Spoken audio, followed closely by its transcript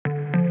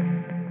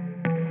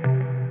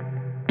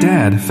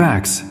Dad,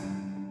 facts.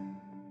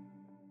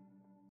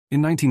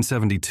 In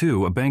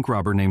 1972, a bank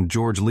robber named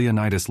George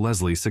Leonidas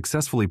Leslie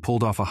successfully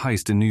pulled off a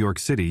heist in New York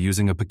City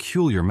using a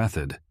peculiar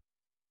method.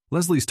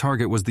 Leslie's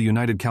target was the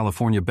United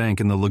California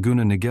Bank in the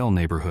Laguna Niguel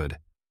neighborhood.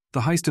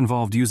 The heist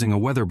involved using a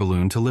weather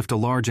balloon to lift a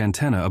large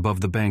antenna above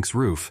the bank's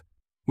roof,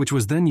 which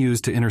was then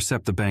used to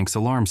intercept the bank's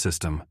alarm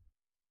system.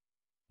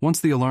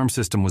 Once the alarm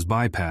system was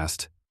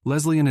bypassed,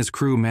 Leslie and his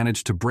crew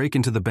managed to break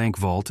into the bank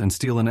vault and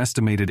steal an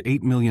estimated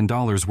 $8 million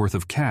worth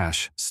of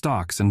cash,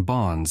 stocks, and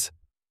bonds.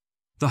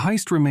 The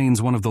heist remains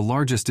one of the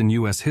largest in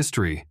U.S.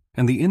 history,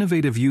 and the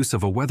innovative use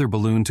of a weather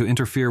balloon to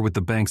interfere with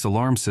the bank's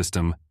alarm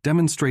system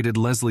demonstrated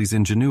Leslie's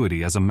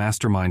ingenuity as a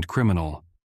mastermind criminal.